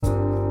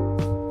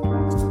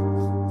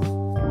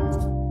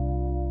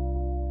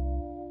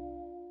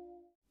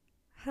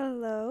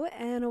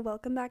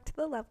welcome back to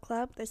the Love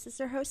Club. This is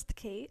your host,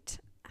 Kait.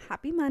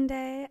 Happy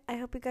Monday. I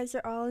hope you guys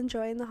are all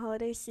enjoying the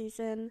holiday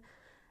season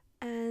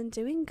and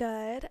doing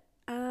good.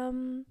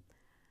 I'm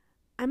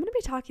going to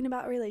be talking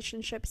about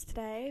relationships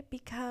today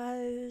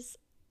because,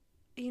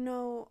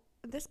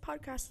 this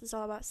podcast is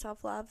all about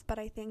self-love, but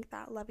I think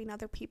that loving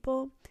other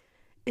people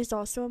is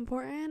also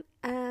important.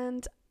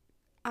 And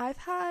I've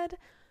had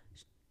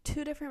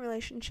two different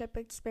relationship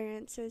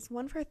experiences,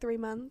 one for 3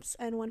 months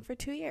and one for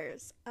 2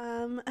 years.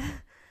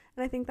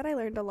 And I think that I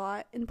learned a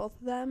lot in both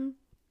of them.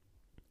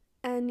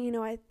 And,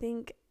 I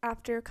think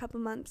after a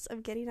couple months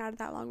of getting out of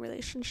that long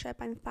relationship,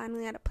 I'm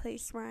finally at a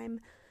place where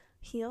I'm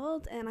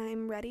healed and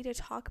I'm ready to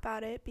talk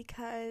about it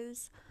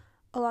because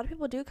a lot of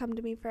people do come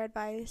to me for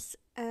advice.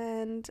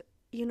 And,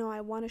 I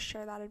want to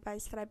share that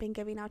advice that I've been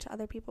giving out to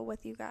other people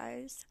with you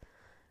guys.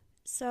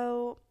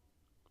 So,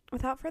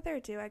 without further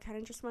ado, I kind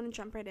of just want to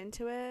jump right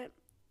into it.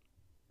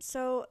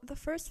 So, the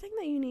first thing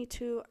that you need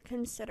to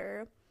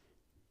consider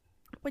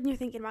when you're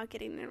thinking about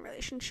getting in a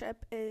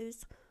relationship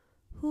is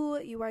who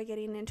you are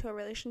getting into a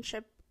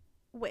relationship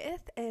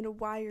with and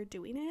why you're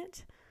doing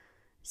it.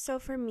 So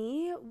for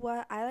me,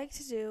 what I like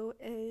to do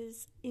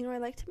is, I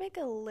like to make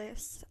a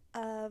list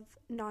of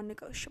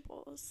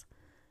non-negotiables.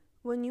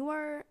 When you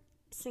are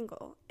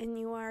single and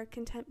you are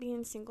content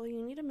being single,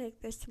 you need to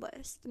make this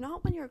list.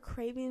 Not when you're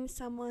craving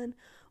someone,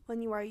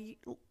 when you are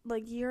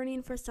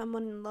yearning for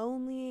someone and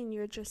lonely and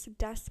you're just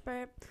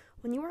desperate.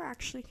 When you are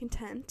actually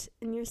content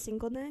in your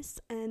singleness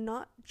and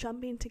not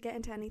jumping to get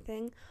into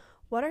anything,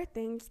 what are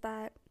things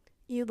that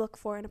you look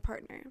for in a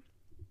partner?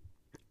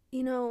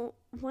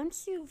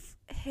 Once you've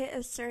hit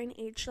a certain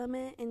age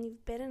limit and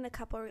you've been in a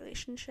couple of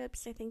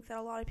relationships, I think that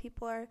a lot of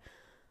people are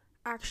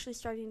actually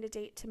starting to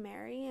date to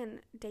marry and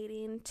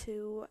dating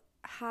to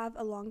have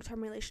a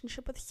long-term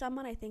relationship with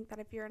someone. I think that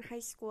if you're in high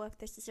school, if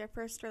this is your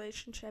first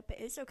relationship, it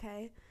is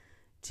okay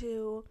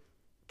to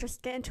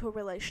just get into a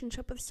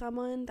relationship with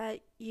someone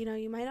that,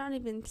 you might not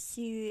even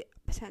see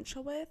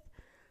potential with,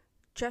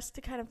 just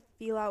to kind of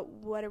feel out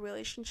what a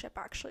relationship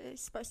actually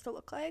is supposed to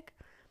look like.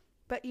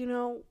 But,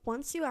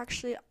 once you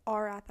actually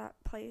are at that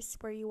place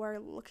where you are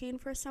looking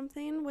for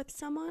something with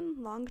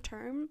someone long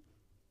term,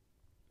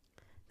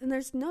 then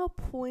there's no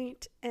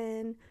point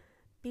in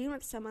being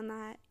with someone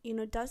that,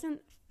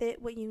 doesn't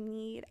fit what you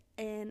need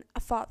in a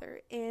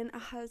father, in a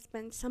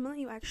husband, someone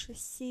that you actually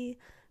see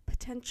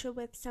potential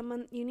with,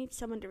 someone, you need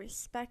someone to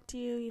respect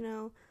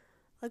you,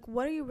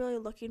 what are you really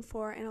looking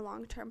for in a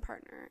long-term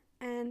partner?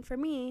 And for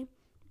me,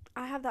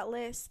 I have that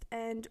list,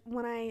 and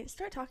when I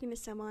start talking to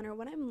someone or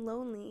when I'm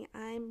lonely,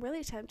 I'm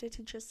really tempted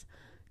to just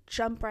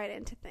jump right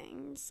into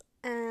things.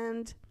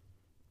 And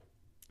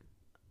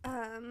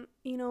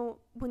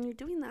when you're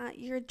doing that,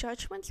 your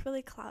judgment's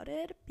really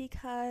clouded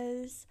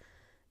because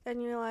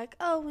then you're like,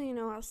 oh,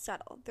 well, I'll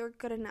settle. They're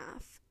good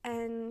enough.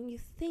 And you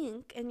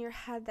think in your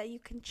head that you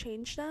can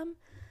change them.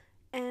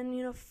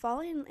 And,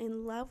 falling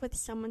in love with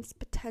someone's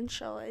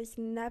potential is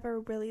never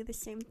really the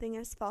same thing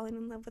as falling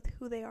in love with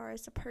who they are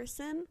as a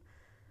person.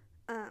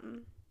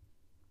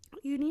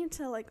 You need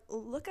to,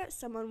 look at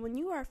someone. When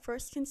you are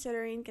first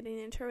considering getting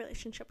into a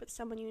relationship with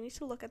someone, you need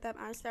to look at them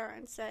as they are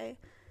and say,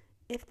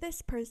 if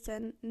this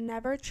person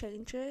never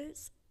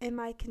changes, am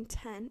I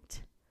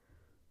content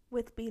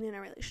with being in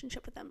a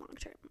relationship with them long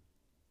term?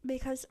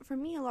 Because for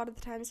me, a lot of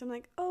the times I'm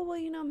like, oh,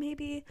 well,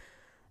 maybe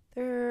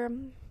they're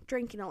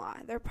drinking a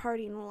lot, they're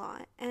partying a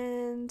lot,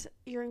 and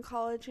you're in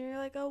college and you're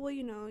like, oh,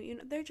 well,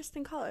 they're just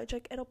in college,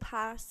 it'll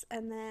pass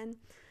and then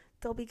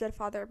they'll be good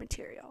father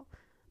material.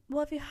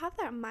 Well, if you have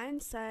that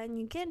mindset and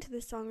you get into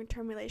this longer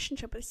term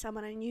relationship with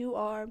someone and you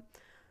are,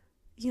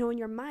 in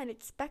your mind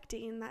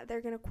expecting that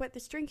they're going to quit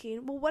this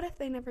drinking, well, what if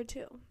they never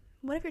do?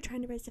 What if you're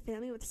trying to raise a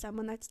family with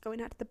someone that's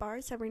going out to the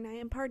bars every night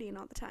and partying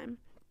all the time?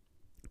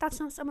 That's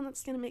not someone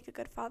that's going to make a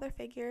good father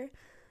figure.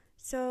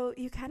 So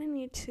you kind of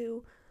need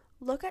to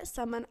look at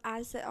someone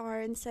as they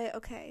are and say,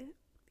 okay,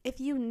 if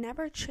you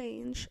never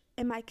change,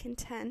 am I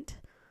content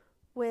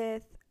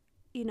with,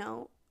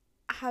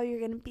 how you're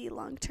going to be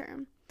long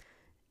term?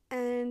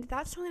 And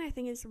that's something I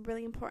think is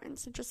really important.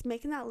 So just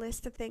making that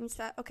list of things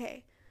that,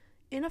 okay,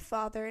 in a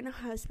father, in a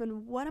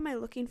husband, what am I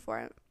looking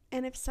for?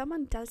 And if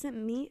someone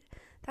doesn't meet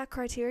that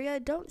criteria,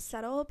 don't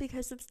settle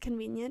because it's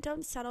convenient.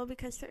 Don't settle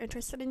because they're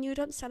interested in you.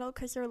 Don't settle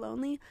because they're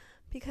lonely,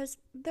 because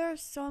there are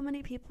so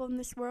many people in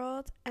this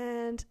world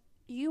and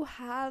you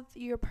have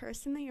your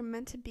person that you're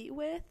meant to be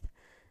with.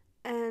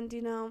 And,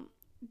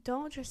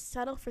 don't just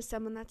settle for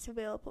someone that's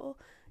available.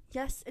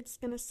 Yes, it's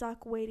going to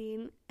suck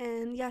waiting,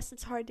 and yes,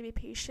 it's hard to be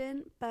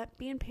patient, but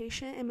being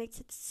patient, it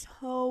makes it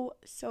so,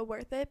 so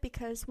worth it,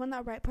 because when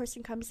that right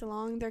person comes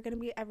along, they're going to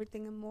be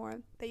everything and more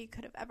that you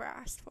could have ever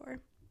asked for.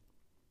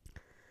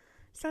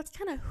 So that's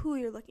kind of who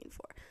you're looking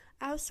for.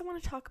 I also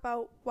want to talk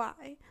about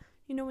why.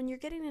 When you're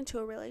getting into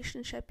a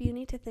relationship, you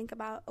need to think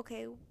about,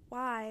 okay,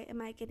 why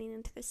am I getting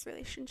into this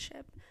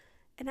relationship?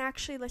 And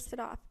actually list it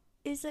off.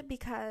 Is it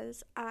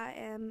because I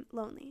am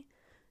lonely?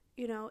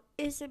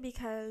 Is it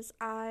because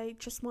I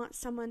just want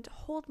someone to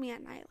hold me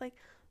at night?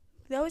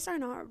 Those are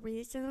not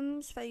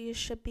reasons that you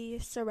should be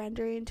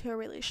surrendering to a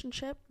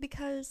relationship,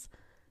 because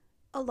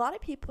a lot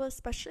of people,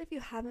 especially if you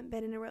haven't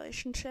been in a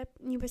relationship,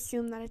 you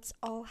assume that it's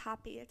all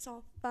happy, it's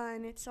all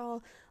fun, it's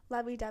all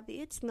lovey-dovey.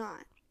 It's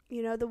not.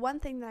 The one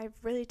thing that I've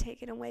really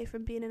taken away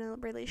from being in a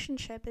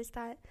relationship is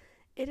that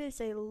it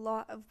is a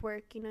lot of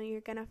work.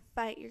 You're gonna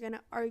fight, you're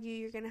gonna argue,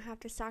 you're gonna have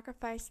to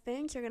sacrifice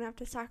things, you're gonna have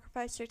to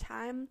sacrifice your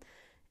time,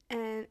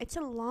 and it's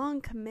a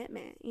long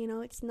commitment.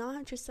 It's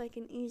not just like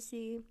an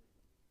easy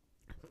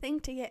thing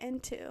to get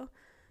into.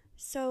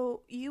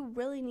 So you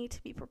really need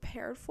to be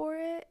prepared for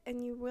it,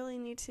 and you really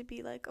need to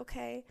be like,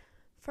 okay,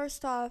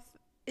 first off,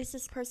 is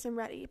this person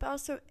ready? But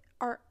also,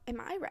 am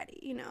I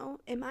ready?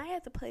 Am I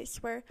at the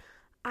place where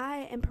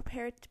I am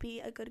prepared to be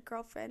a good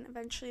girlfriend,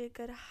 eventually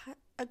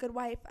a good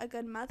wife, a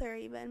good mother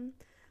even?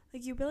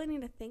 Like, you really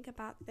need to think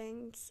about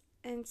things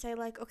and say,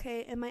 like,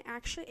 okay, am I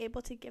actually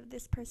able to give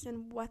this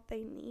person what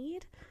they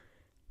need?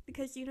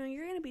 Because, you're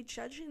going to be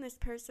judging this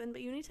person,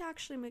 but you need to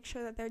actually make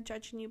sure that they're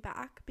judging you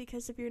back,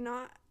 because if you're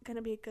not going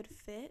to be a good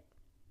fit,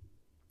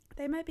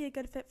 they might be a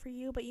good fit for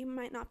you, but you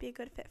might not be a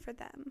good fit for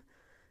them.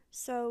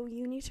 So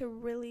you need to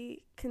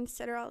really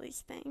consider all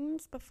these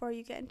things before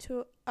you get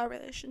into a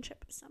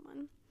relationship with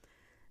someone.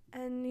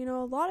 And,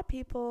 a lot of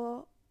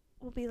people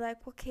will be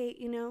like, well, Kait,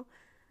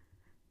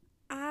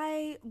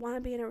 I want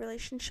to be in a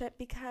relationship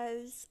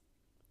because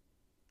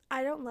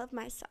I don't love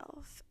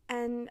myself.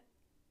 And,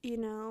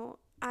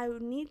 I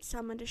would need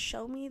someone to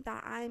show me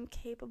that I'm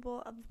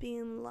capable of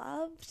being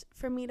loved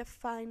for me to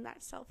find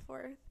that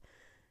self-worth.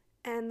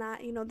 And that,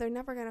 they're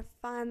never going to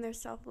find their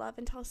self-love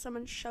until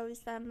someone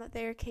shows them that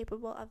they are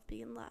capable of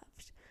being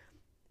loved.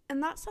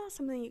 And that's not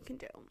something you can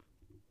do.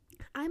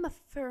 I'm a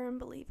firm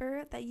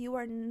believer that you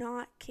are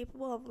not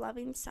capable of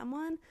loving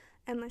someone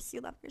unless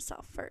you love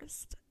yourself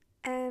first.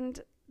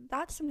 And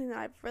that's something that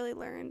I've really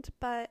learned.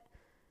 But,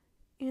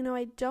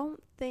 I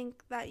don't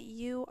think that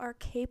you are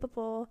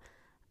capable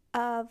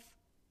of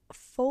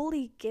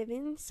fully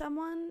giving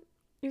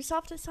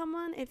yourself to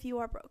someone if you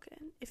are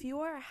broken. If you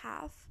are a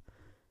half,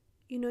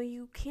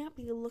 you can't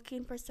be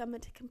looking for someone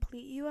to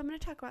complete you. I'm going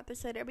to talk about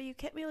this later, but you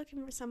can't be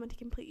looking for someone to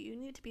complete you.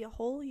 You need to be a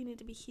whole, you need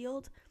to be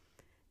healed,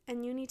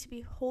 and you need to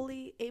be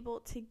wholly able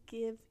to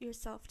give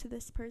yourself to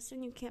this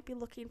person. You can't be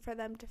looking for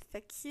them to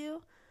fix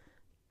you,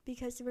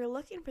 because if you're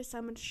looking for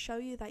someone to show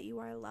you that you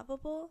are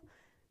lovable,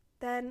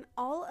 then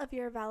all of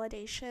your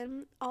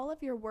validation, all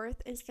of your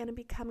worth is going to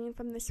be coming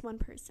from this one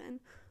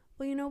person.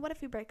 Well, what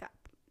if you break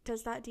up?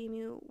 Does that deem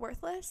you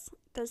worthless?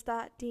 Does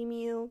that deem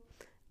you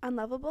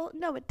unlovable?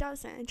 No, it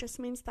doesn't. It just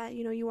means that,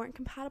 you aren't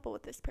compatible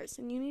with this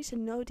person. You need to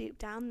know deep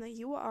down that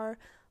you are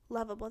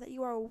lovable, that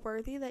you are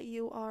worthy, that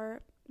you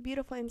are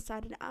beautiful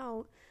inside and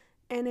out.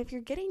 And if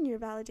you're getting your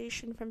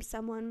validation from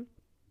someone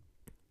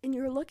and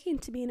you're looking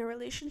to be in a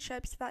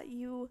relationship so that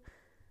you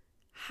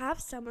have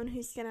someone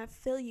who's going to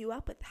fill you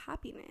up with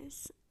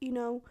happiness,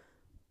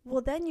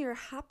 well, then your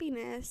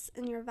happiness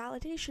and your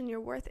validation,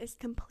 your worth is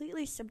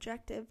completely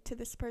subjective to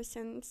this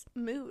person's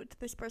mood, to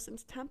this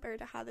person's temper,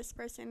 to how this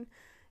person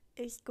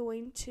is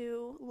going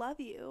to love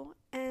you.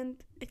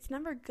 And it's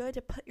never good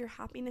to put your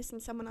happiness in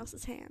someone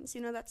else's hands.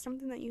 That's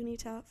something that you need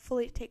to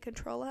fully take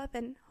control of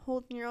and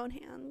hold in your own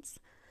hands.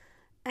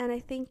 And I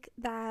think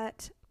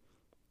that,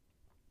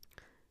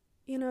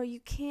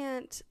 you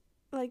can't,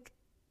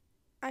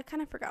 I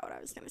kind of forgot what I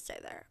was going to say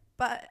there.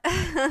 But,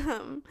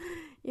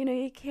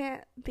 you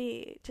can't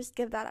just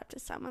give that up to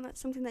someone. That's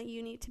something that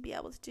you need to be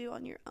able to do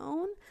on your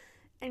own.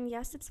 And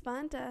yes, it's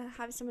fun to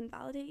have someone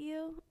validate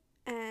you.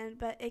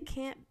 But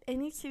it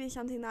needs to be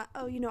something that,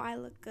 I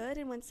look good.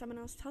 And when someone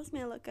else tells me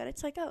I look good,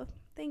 it's like, oh,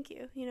 thank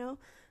you,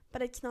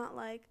 But it's not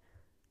like,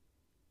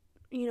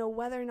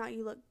 whether or not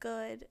you look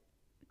good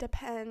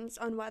depends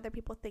on what other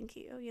people think of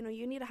you.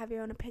 You need to have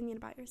your own opinion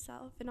about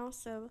yourself. And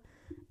also,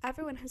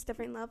 everyone has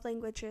different love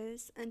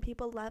languages, and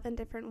people love in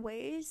different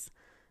ways.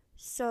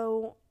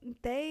 So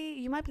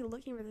you might be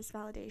looking for this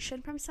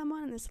validation from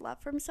someone and this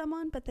love from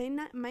someone, but they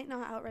might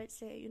not outright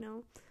say it,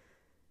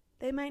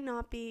 They might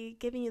not be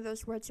giving you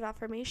those words of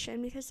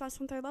affirmation because that's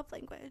not their love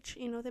language.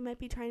 They might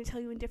be trying to tell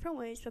you in different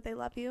ways that they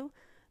love you.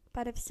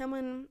 But if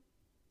someone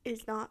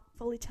is not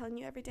fully telling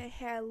you every day,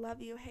 hey, I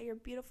love you, hey, you're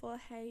beautiful,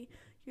 hey,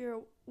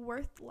 you're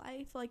worth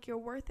life, you're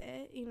worth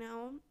it,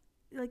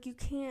 you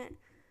can't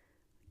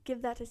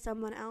give that to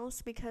someone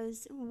else,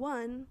 because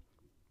one,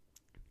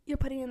 you're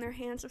putting it in their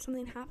hands. If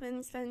something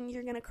happens, then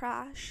you're gonna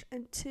crash,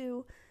 and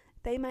two,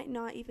 they might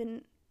not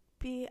even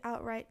be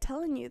outright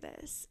telling you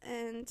this,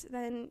 and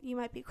then you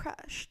might be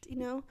crushed,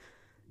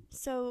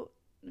 So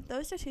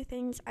those are two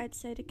things I'd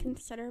say to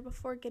consider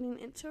before getting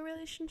into a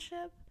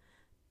relationship.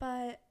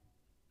 But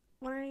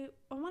when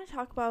I want to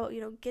talk about,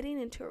 getting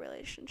into a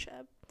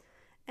relationship,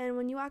 and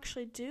when you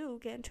actually do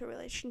get into a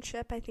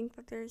relationship, I think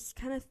that there's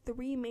kind of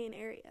three main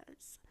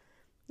areas.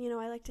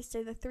 I like to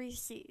say the 3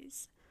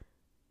 C's.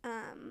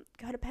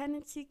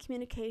 Codependency,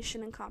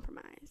 communication, and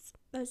compromise.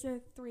 Those are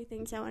 3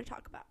 things I want to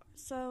talk about.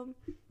 So,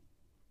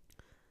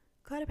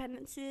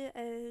 codependency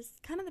is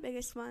kind of the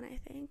biggest one, I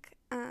think.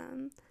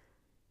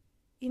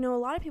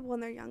 A lot of people when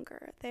they're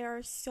younger, they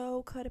are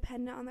so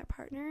codependent on their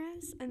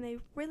partners, and they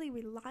really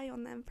rely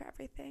on them for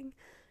everything.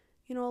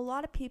 A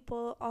lot of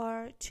people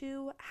are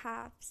two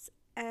halves,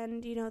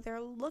 and,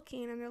 they're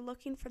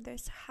looking for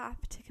this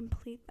half to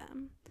complete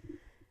them.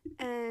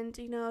 And,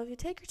 if you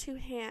take your two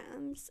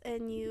hands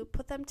and you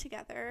put them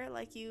together,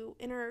 like you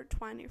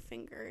intertwine your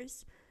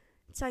fingers,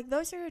 it's like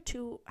those are your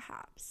two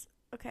halves,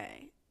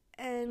 okay?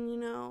 And,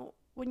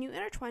 when you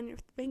intertwine your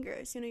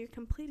fingers, you're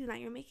completing that,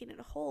 you're making it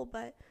a whole,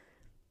 but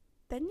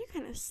then you're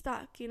kind of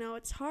stuck,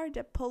 it's hard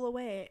to pull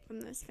away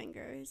from those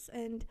fingers.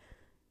 And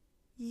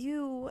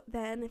you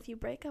then, if you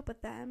break up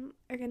with them,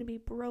 are going to be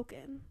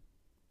broken.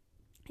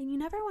 And you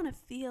never want to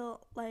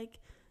feel like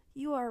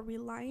you are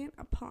reliant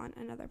upon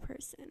another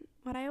person.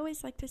 What I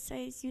always like to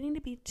say is you need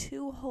to be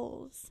two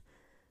wholes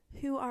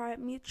who are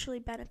mutually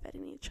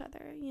benefiting each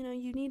other.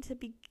 You need to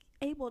be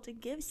able to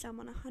give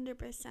someone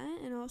 100%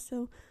 and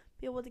also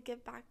be able to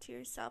give back to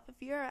yourself. If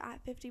you're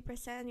at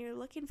 50% and you're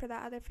looking for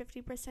that other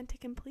 50% to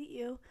complete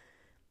you,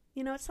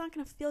 it's not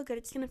going to feel good.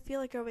 It's going to feel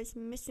like you're always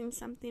missing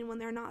something when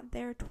they're not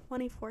there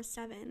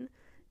 24/7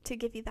 to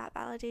give you that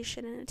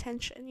validation and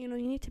attention. You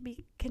need to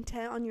be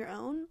content on your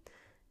own.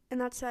 And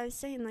that's what I was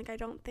saying. Like, I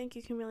don't think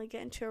you can really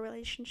get into a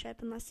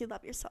relationship unless you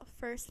love yourself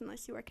first,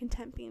 unless you are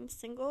content being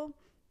single.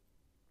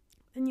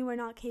 Then you are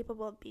not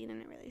capable of being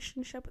in a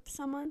relationship with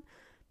someone,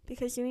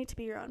 because you need to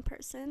be your own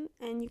person.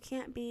 And you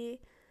can't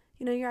be,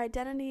 your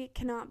identity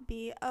cannot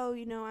be,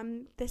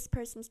 I'm this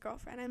person's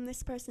girlfriend, I'm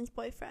this person's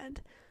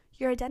boyfriend.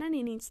 Your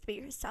identity needs to be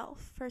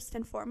yourself first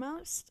and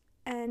foremost.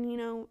 And,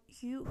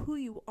 who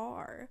you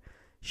are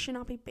should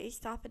not be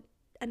based off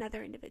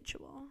another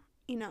individual.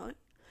 You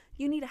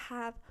need to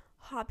have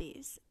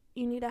hobbies.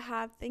 You need to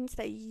have things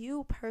that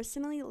you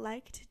personally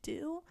like to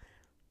do.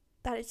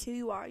 That is who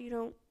you are.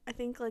 I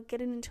think, like,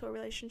 getting into a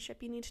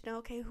relationship, you need to know,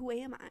 okay, who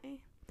am I?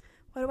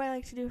 What do I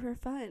like to do for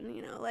fun?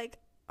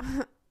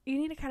 You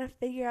need to kind of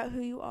figure out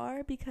who you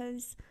are,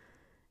 because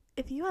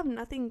if you have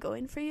nothing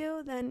going for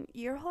you, then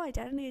your whole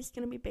identity is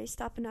going to be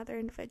based off another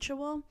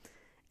individual.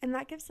 And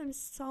that gives them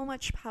so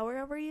much power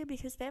over you,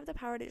 because they have the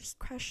power to just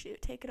crush you,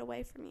 take it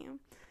away from you.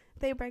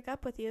 If they break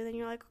up with you, then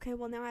you're like, okay,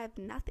 well, now I have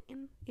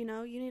nothing. You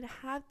need to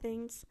have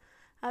things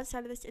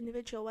outside of this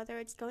individual, whether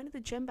it's going to the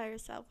gym by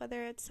yourself,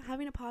 whether it's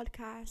having a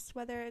podcast,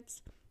 whether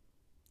it's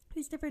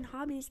these different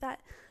hobbies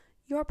that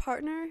your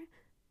partner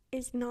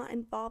is not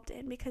involved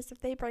in. Because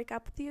if they break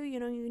up with you, you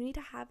need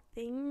to have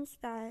things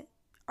that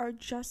are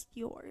just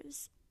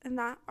yours and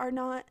that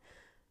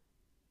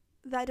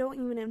don't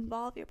even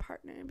involve your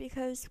partner.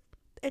 Because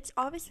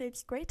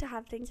it's great to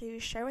have things that you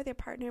share with your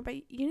partner, but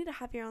you need to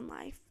have your own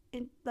life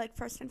in, like,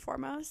 first and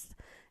foremost.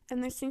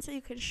 And there's things that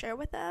you can share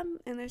with them,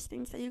 and there's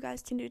things that you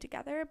guys can do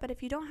together. But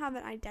if you don't have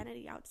an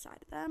identity outside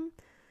of them,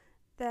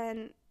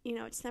 then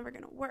it's never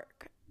going to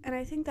work. And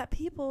I think that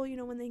people,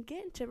 when they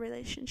get into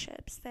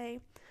relationships, they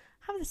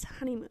have this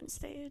honeymoon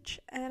stage.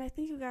 And I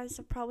think you guys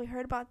have probably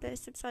heard about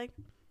this. It's like,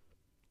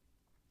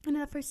 in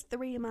the first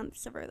 3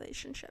 months of a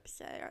relationship,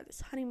 say, or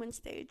this honeymoon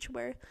stage,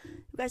 where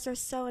you guys are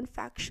so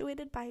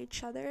infatuated by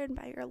each other and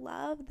by your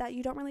love that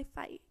you don't really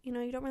fight. You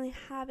don't really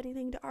have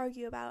anything to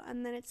argue about.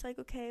 And then it's like,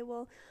 okay,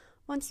 well,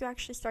 once you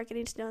actually start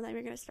getting to know them,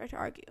 you're going to start to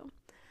argue.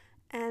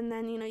 And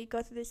then, you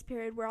go through this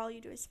period where all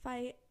you do is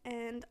fight.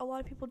 And a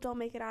lot of people don't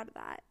make it out of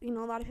that. A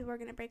lot of people are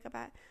going to break up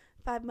at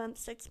 5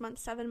 months, 6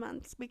 months, 7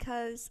 months,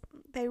 because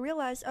they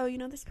realize,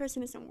 this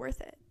person isn't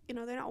worth it.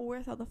 They're not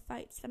worth all the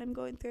fights that I'm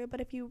going through. But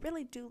if you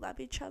really do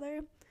love each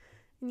other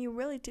and you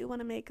really do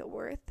want to make it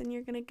worth, then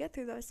you're going to get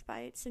through those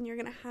fights, and you're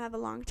going to have a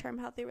long-term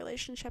healthy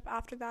relationship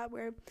after that,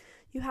 where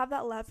you have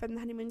that love from the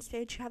honeymoon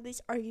stage. You have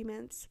these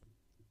arguments,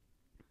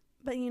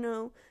 but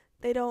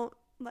they don't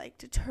like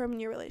determine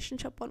your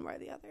relationship one way or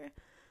the other.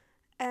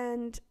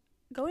 And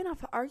going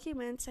off of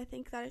arguments, I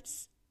think that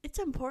it's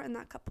important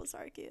that couples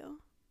argue,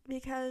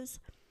 because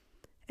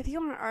if you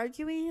aren't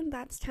arguing,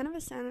 that's kind of a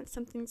sign that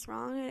something's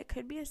wrong, and it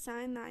could be a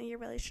sign that your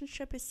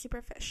relationship is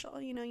superficial.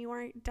 You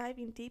aren't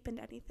diving deep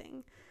into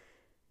anything.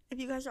 If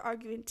you guys are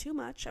arguing too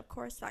much, of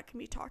course, that can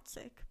be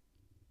toxic.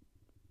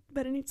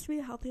 But it needs to be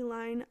a healthy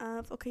line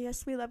of, okay,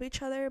 yes, we love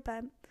each other,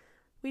 but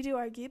we do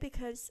argue,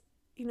 because,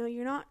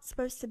 you're not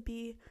supposed to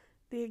be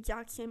the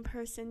exact same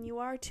person. You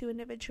are two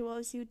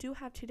individuals. You do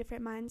have two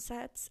different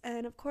mindsets,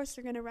 and of course,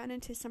 you're going to run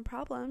into some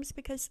problems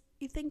because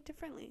you think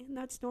differently, and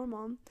that's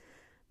normal.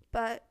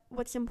 But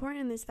what's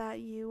important is that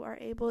you are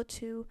able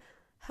to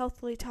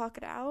healthily talk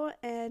it out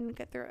and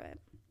get through it.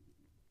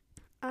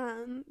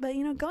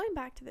 But going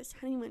back to this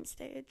honeymoon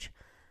stage,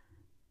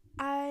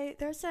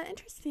 there's an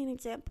interesting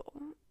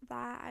example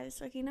that I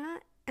was looking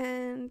at,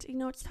 and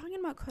it's talking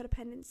about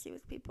codependency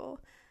with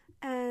people,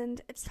 and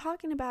it's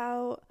talking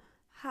about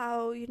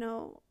how,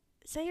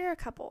 say you're a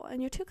couple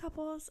and you're two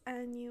couples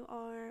and you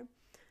are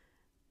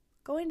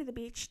going to the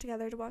beach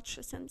together to watch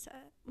the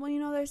sunset.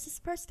 Well, there's this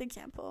first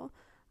example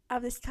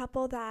of this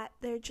couple that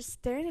they're just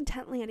staring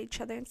intently at each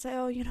other and say,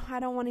 I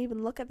don't want to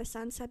even look at the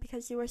sunset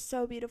because you are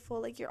so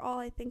beautiful. Like, you're all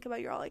I think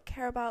about, you're all I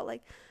care about.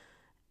 Like,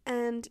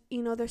 and,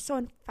 they're so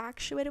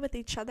infatuated with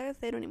each other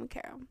that they don't even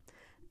care.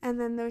 And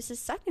then there's a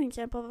second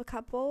example of a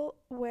couple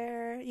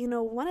where,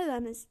 one of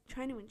them is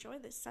trying to enjoy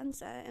the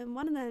sunset and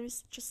one of them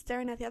is just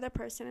staring at the other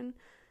person and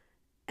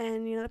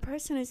And, the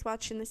person who's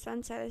watching the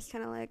sunset is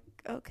kind of like,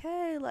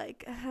 okay,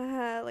 like,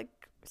 like,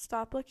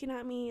 stop looking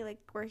at me, like,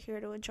 we're here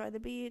to enjoy the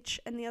beach.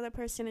 And the other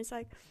person is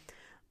like,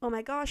 oh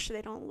my gosh,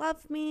 they don't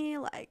love me,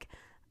 like,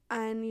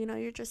 and,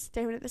 you're just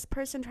staring at this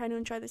person trying to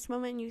enjoy this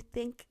moment, and you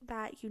think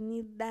that you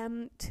need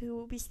them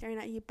to be staring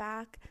at you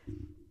back.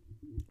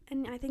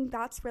 And I think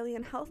that's really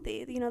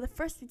unhealthy. The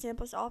first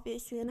example is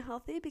obviously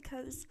unhealthy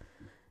because,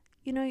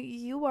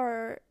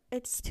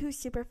 it's too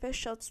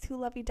superficial, it's too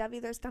lovey-dovey,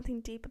 there's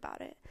nothing deep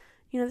about it.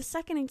 The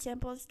second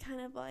example is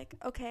kind of like,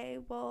 okay,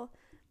 well,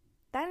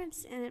 that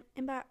is an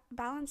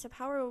imbalance of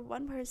power.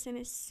 One person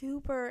is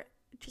super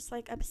just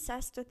like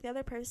obsessed with the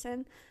other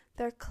person.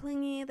 They're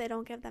clingy, they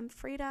don't give them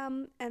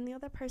freedom, and the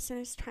other person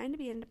is trying to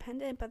be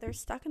independent, but they're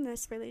stuck in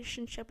this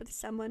relationship with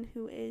someone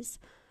who is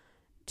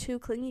too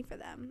clingy for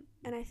them.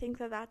 And I think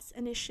that that's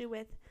an issue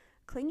with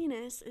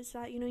clinginess, is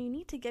that, you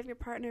need to give your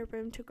partner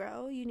room to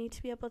grow. You need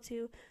to be able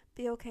to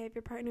be okay if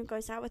your partner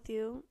goes out with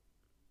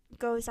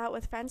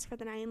friends for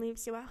the night and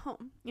leaves you at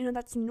home.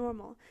 That's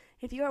normal.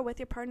 If you are with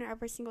your partner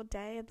every single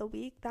day of the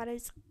week, that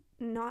is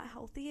not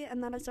healthy,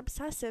 and that is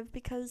obsessive,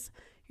 because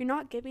you're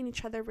not giving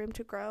each other room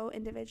to grow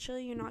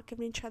individually. You're not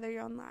giving each other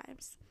your own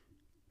lives.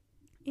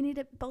 You need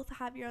to both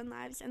have your own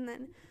lives, and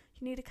then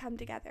you need to come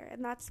together.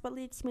 And that's what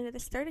leads me to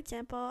this third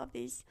example of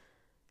this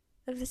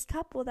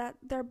couple, that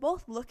they're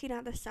both looking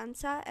at the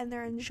sunset and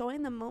they're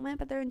enjoying the moment,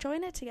 but they're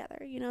enjoying it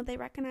together. They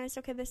recognize,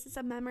 okay, this is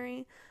a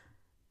memory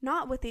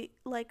not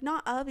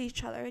of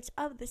each other, it's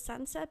of the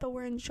sunset, but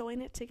we're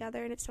enjoying it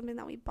together, and it's something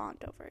that we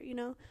bond over.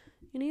 You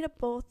need to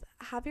both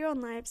have your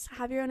own lives,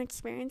 have your own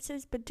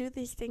experiences, but do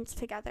these things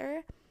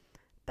together.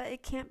 But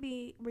it can't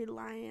be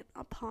reliant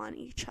upon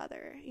each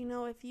other.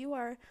 If you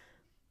are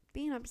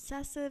being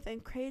obsessive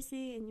and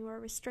crazy and you are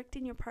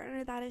restricting your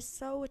partner, that is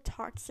so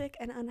toxic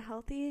and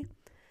unhealthy,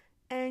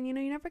 and you're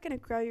never going to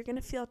grow. You're going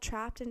to feel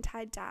trapped and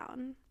tied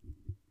down.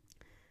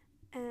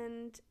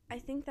 And I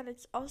think that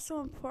it's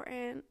also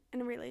important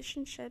in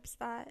relationships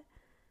that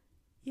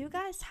you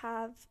guys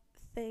have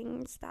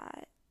things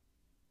that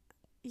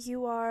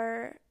you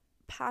are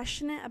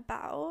passionate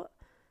about.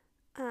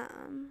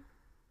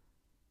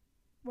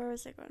 Where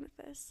was I going with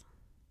this?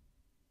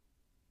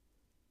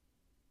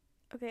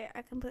 Okay,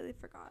 I completely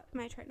forgot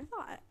my train of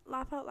thought.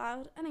 Laugh out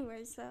loud.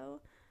 Anyways,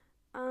 so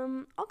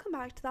I'll come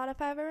back to that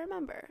if I ever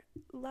remember.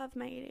 Love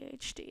my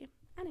ADHD.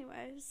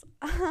 Anyways,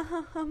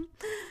 I'm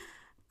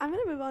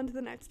going to move on to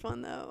the next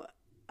one, though.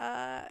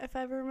 If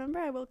I ever remember,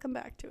 I will come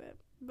back to it.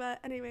 But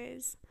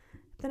anyways,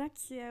 the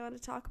next thing I want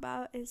to talk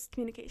about is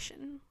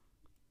communication.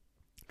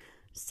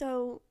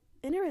 So,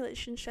 in a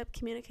relationship,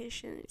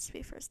 communication needs to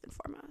be first and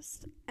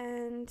foremost.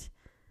 And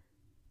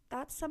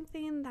that's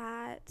something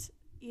that,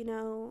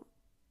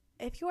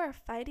 if you are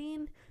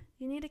fighting,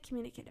 you need to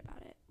communicate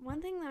about it.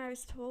 One thing that I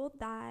was told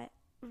that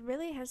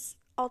really has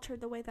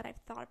altered the way that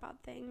I've thought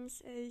about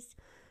things is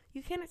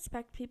you can't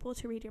expect people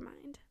to read your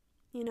mind.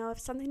 If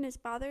something is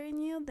bothering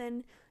you,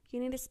 then you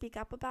need to speak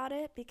up about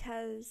it,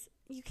 because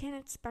you can't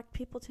expect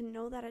people to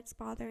know that it's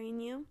bothering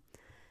you.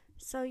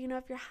 So,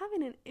 if you're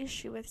having an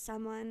issue with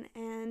someone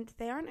and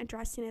they aren't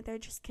addressing it, they're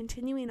just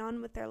continuing on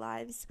with their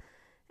lives,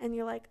 and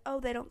you're like, oh,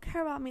 they don't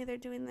care about me, they're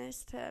doing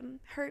this to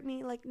hurt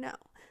me. Like, no,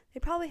 they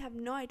probably have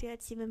no idea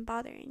it's even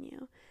bothering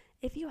you.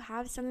 If you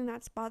have something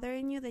that's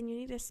bothering you, then you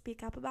need to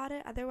speak up about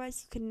it.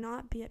 Otherwise, you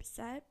cannot be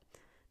upset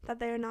that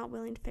they're not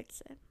willing to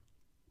fix it.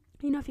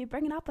 If you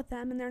bring it up with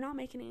them and they're not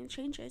making any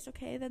changes,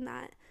 okay, then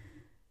that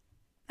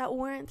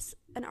warrants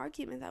an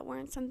argument, that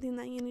warrants something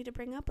that you need to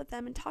bring up with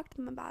them and talk to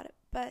them about it.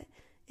 But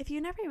if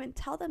you never even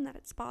tell them that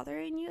it's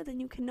bothering you,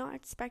 then you cannot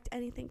expect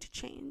anything to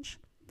change.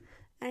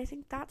 And I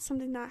think that's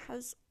something that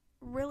has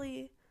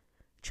really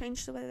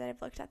changed the way that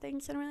I've looked at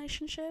things in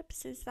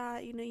relationships, is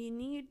that, you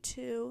need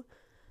to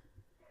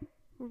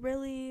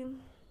really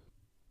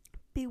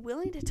be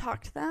willing to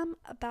talk to them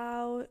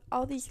about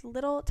all these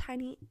little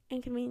tiny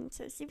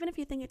inconveniences. Even if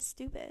you think it's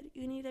stupid,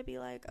 you need to be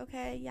like,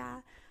 okay,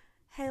 yeah,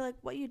 hey, like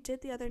what you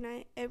did the other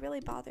night, it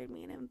really bothered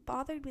me. And it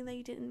bothered me that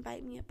you didn't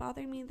invite me. It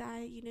bothered me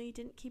that, you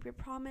didn't keep your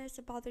promise.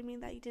 It bothered me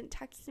that you didn't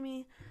text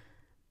me.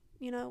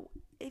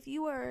 If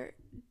you are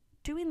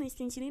doing these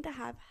things, you need to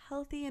have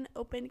healthy and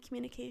open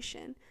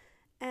communication.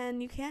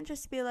 And you can't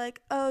just be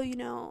like,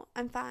 oh,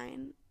 I'm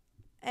fine,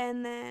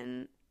 and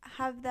then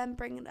have them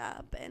bring it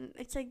up. And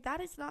it's like,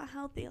 that is not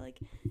healthy. Like,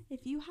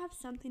 if you have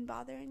something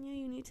bothering you,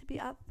 you need to be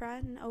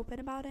upfront and open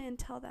about it and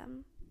tell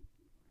them.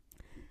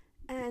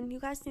 And you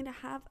guys need to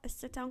have a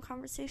sit-down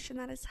conversation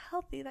that is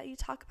healthy, that you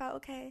talk about,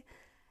 okay,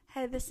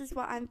 hey, this is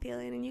what I'm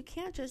feeling. And you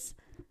can't just,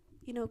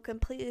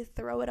 completely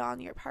throw it on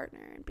your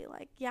partner and be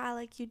like, yeah,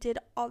 like, you did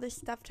all this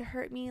stuff to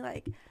hurt me.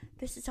 Like,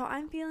 this is how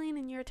I'm feeling,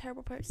 and you're a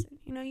terrible person.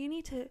 You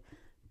need to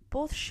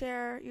both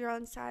share your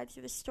own sides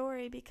of the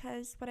story,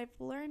 because what I've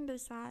learned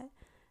is that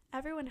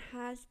everyone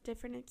has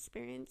different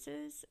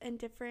experiences and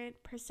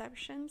different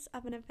perceptions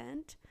of an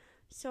event.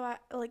 So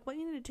what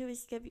you need to do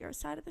is give your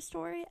side of the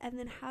story, and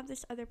then have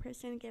this other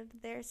person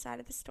give their side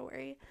of the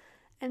story,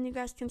 and you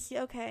guys can see,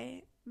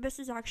 okay, this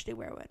is actually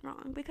where it went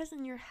wrong. Because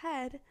in your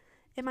head,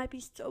 it might be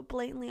so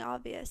blatantly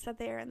obvious that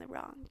they are in the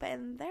wrong, but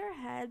in their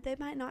head, they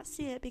might not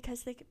see it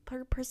because they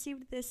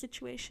perceived this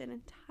situation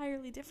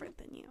entirely different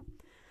than you.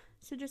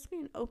 So just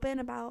being open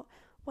about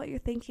what you're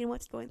thinking,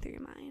 what's going through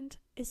your mind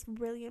is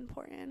really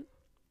important.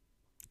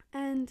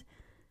 And,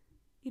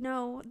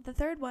 the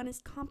third one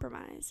is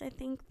compromise. I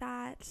think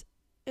that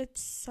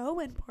it's so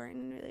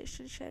important in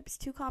relationships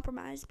to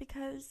compromise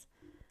because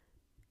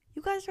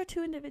you guys are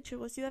two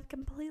individuals. You have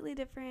completely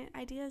different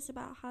ideas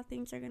about how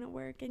things are going to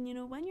work. And,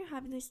 when you're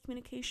having these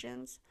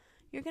communications,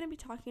 you're going to be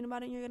talking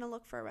about it and you're going to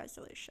look for a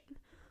resolution.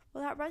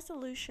 Well, that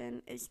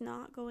resolution is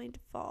not going to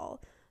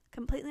fall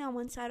completely on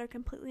one side or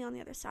completely on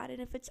the other side.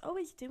 And if it's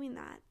always doing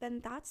that,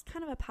 then that's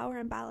kind of a power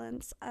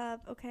imbalance of,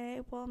 okay,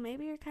 well,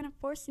 maybe you're kind of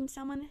forcing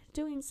someone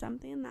doing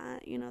something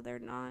that, they're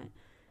not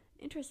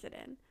interested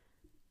in.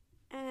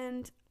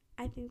 And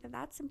I think that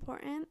that's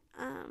important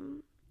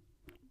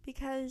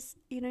because,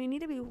 you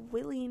need to be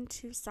willing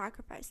to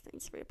sacrifice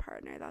things for your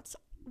partner. That's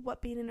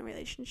what being in a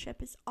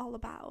relationship is all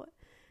about.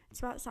 It's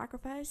about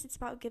sacrifice, it's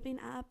about giving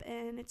up,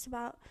 and it's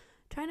about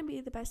trying to be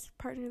the best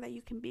partner that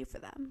you can be for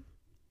them.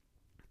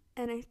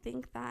 And I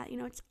think that,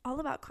 it's all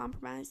about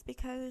compromise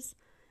because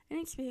it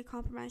needs to be a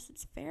compromise.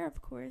 It's fair,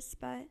 of course,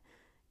 but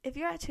if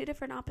you're at two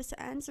different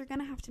opposite ends, you're going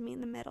to have to meet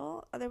in the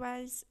middle.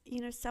 Otherwise,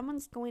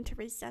 someone's going to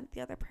resent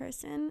the other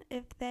person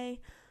if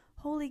they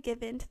wholly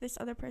give in to this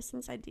other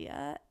person's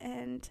idea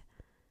and,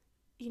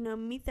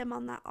 meet them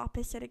on that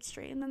opposite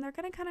extreme, then they're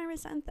going to kind of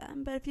resent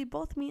them. But if you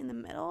both meet in the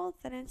middle,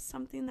 then it's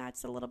something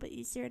that's a little bit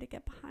easier to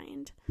get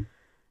behind.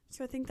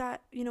 So I think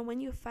that,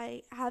 when you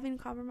fight, having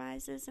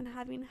compromises and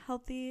having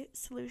healthy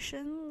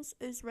solutions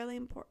is really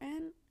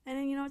important. And,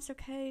 it's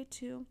okay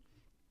to,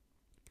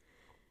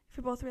 if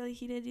you're both really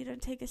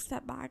heated, take a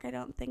step back. I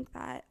don't think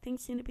that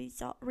things need to be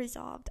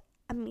resolved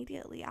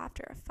immediately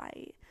after a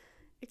fight.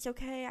 It's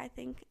okay, I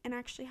think, and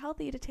actually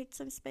healthy to take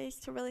some space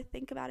to really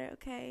think about it.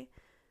 Okay,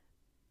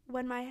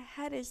 when my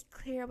head is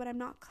clear, when I'm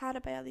not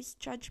clouded by all these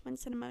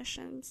judgments and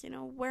emotions,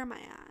 where am I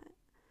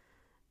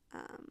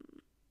at?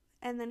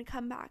 And then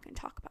come back and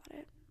talk about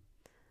it.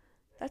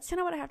 That's kind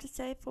of what I have to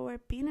say for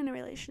being in a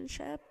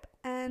relationship.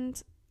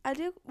 And I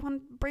do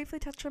want to briefly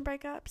touch on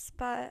breakups,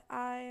 but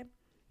I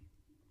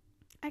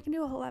can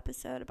do a whole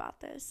episode about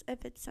this.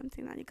 If it's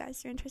something that you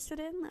guys are interested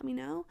in, let me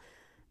know.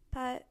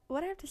 But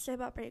what I have to say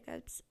about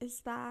breakups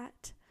is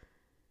that,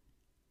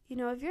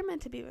 if you're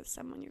meant to be with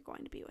someone, you're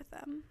going to be with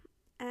them.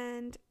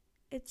 And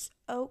it's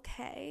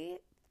okay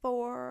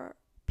for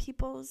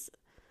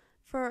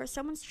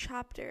someone's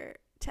chapter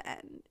to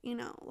end,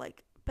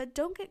 but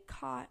don't get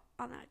caught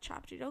on that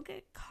chapter. Don't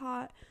get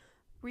caught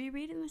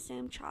rereading the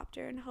same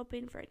chapter and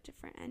hoping for a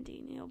different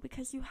ending,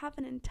 because you have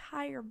an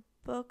entire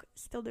book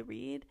still to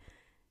read.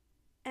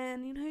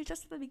 And, you're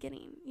just at the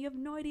beginning. You have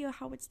no idea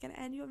how it's going to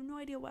end. You have no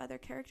idea what other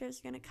characters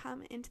are going to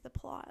come into the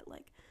plot.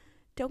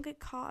 Don't get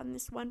caught on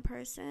this one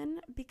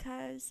person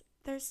because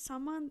there's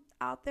someone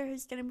out there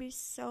who's going to be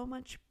so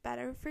much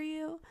better for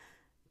you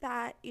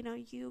that,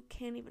 you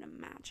can't even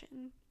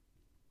imagine.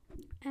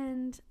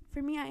 And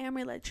for me, I am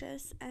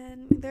religious,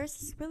 and there's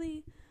this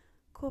really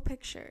cool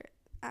picture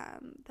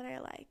that I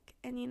like.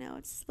 And,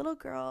 it's this little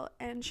girl,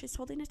 and she's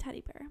holding a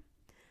teddy bear.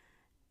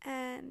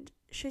 And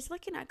she's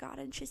looking at God,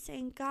 and she's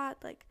saying, God,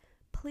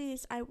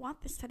 please, I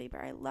want this teddy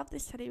bear. I love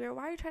this teddy bear.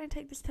 Why are you trying to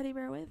take this teddy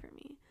bear away from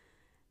me?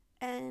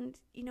 And,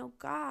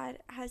 God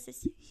has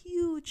this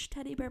huge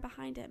teddy bear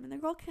behind him, and the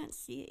girl can't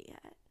see it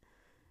yet.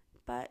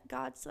 But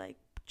God's like,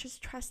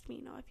 just trust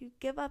me, if you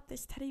give up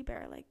this teddy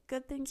bear,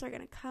 good things are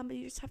going to come, but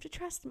you just have to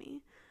trust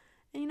me.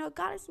 And,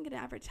 God isn't going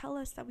to ever tell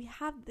us that we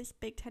have this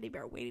big teddy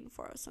bear waiting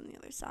for us on the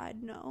other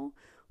side. No,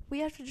 we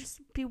have to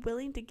just be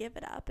willing to give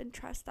it up and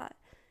trust that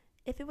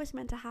if it was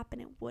meant to happen,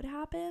 it would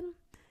happen.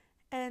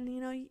 And,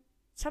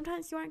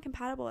 sometimes you aren't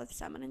compatible with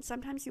someone, and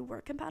sometimes you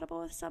were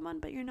compatible with someone,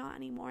 but you're not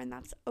anymore, and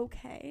that's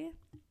okay.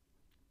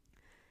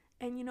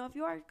 And, if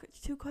you are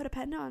too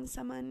codependent on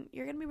someone,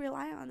 you're going to be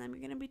relying on them.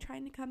 You're going to be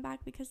trying to come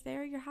back because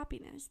they're your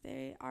happiness.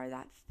 They are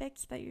that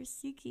fix that you're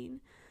seeking.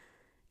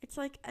 It's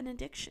like an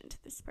addiction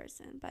to this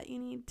person, but you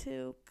need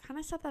to kind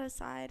of set that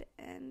aside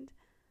and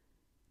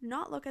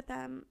not look at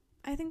them.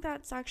 I think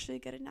that's actually a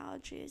good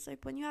analogy. It's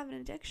like when you have an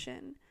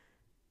addiction,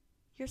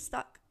 you're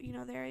stuck,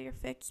 they're your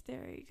fix,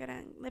 they're going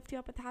to lift you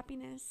up with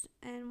happiness,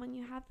 and when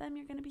you have them,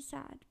 you're going to be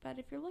sad. But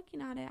if you're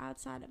looking at it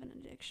outside of an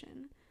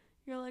addiction,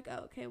 you're like,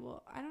 oh, okay,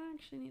 well, I don't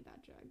actually need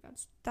that drug.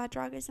 That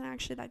drug isn't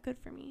actually that good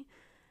for me.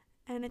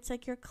 And it's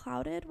like you're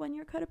clouded when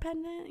you're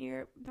codependent.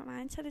 The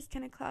mindset is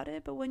kind of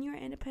clouded, but when you're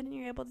independent,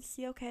 you're able to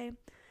see, okay,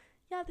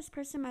 yeah, this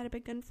person might have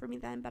been good for me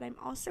then, but I'm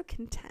also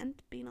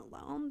content being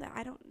alone, that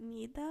I don't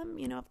need them.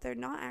 If they're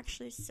not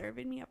actually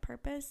serving me a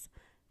purpose,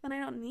 then I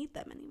don't need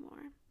them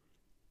anymore.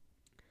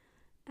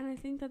 And I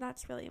think that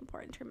that's really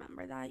important to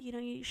remember, that,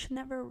 you should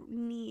never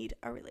need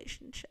a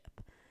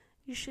relationship.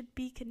 You should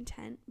be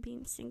content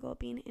being single,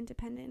 being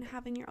independent, and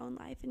having your own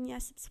life. And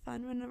yes, it's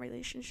fun when a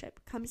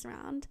relationship comes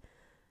around,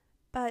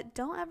 but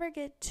don't ever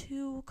get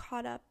too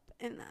caught up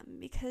in them,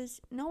 because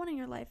no one in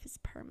your life is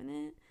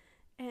permanent,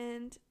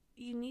 and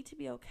you need to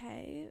be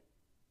okay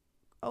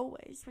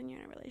always when you're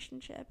in a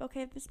relationship.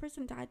 Okay, if this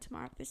person died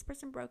tomorrow, if this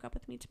person broke up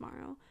with me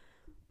tomorrow,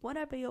 would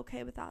I be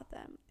okay without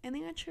them? And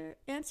the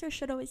answer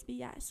should always be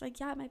yes. Like,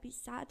 yeah, it might be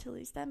sad to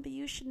lose them, but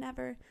you should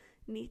never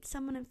need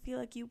someone and feel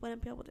like you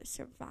wouldn't be able to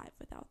survive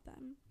without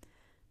them.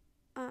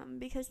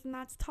 Because then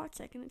that's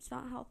toxic and it's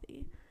not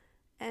healthy.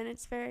 And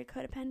it's very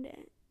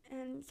codependent.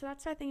 And so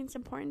that's why I think it's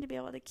important to be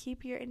able to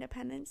keep your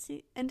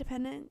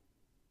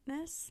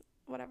independentness,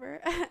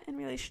 whatever, in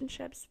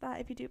relationships, that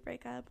if you do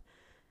break up,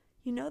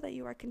 you know that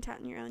you are content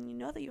on your own. You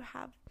know that you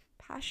have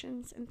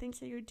passions and things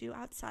that you do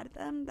outside of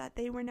them that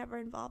they were never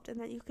involved in,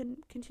 that you can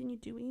continue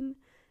doing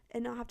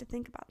and not have to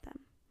think about them.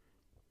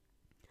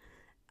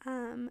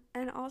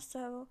 And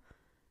also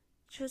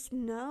just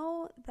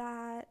know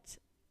that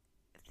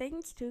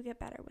things do get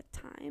better with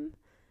time,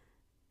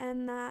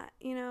 and that,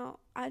 you know,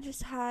 I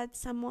just had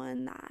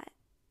someone that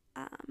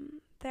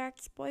their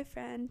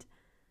ex-boyfriend,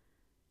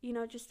 you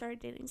know, just started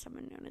dating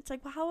someone new, and it's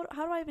like, well,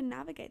 how do I even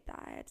navigate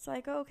that? It's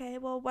like, okay,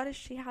 well, what does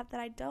she have that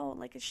I don't?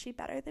 Like, is she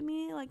better than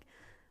me? Like,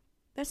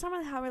 that's not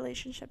really how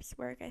relationships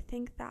work. I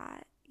think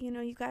that, you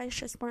know, you guys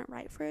just weren't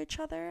right for each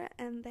other,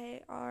 and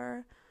they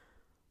are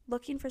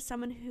looking for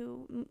someone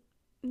who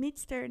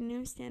meets their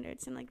new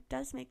standards and, like,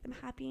 does make them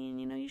happy. And,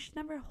 you know, you should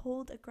never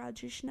hold a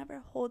grudge. You should never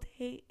hold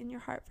hate in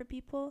your heart for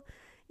people,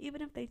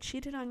 even if they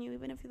cheated on you,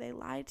 even if they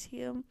lied to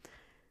you.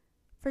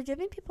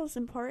 Forgiving people is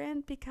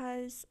important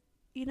because,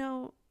 you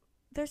know,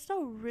 there's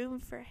no room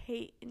for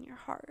hate in your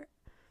heart.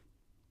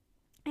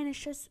 And it's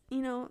just,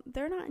 you know,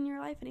 they're not in your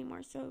life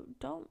anymore, so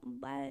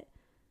don't let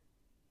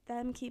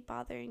them keep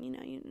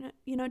bothering.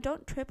 You know,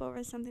 don't trip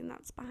over something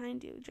that's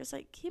behind you. Just,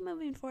 like, keep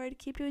moving forward,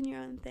 keep doing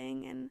your own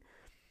thing, and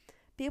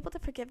be able to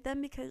forgive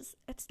them, because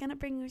it's gonna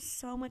bring you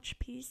so much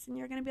peace, and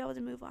you're gonna be able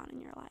to move on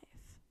in your life.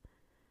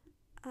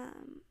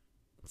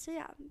 So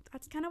yeah,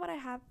 that's kind of what I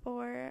have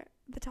for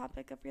the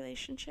topic of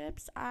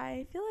relationships.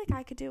 I feel like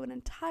I could do an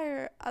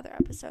entire other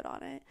episode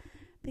on it,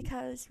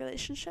 because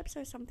relationships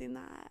are something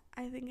that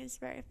I think is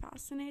very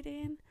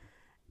fascinating.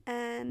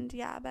 And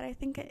yeah, but I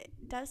think it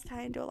does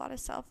tie into a lot of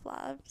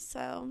self-love.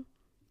 So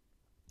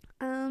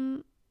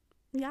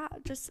yeah,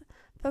 just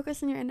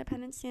focus on your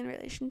independency in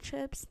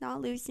relationships,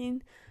 not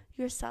losing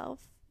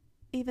yourself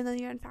even though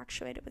you're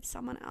infatuated with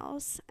someone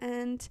else,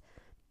 and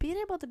being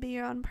able to be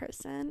your own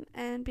person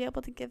and be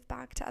able to give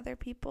back to other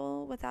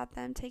people without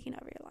them taking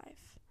over your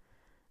life.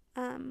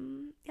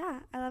 Yeah,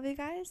 I love you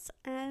guys,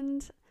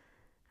 and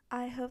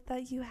I hope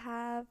that you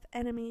have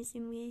an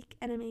amazing week,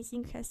 an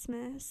amazing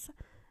Christmas,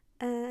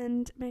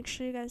 and make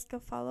sure you guys go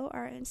follow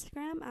our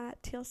Instagram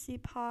at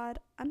tlcpod_.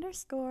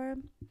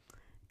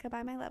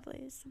 Goodbye, my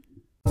lovelies.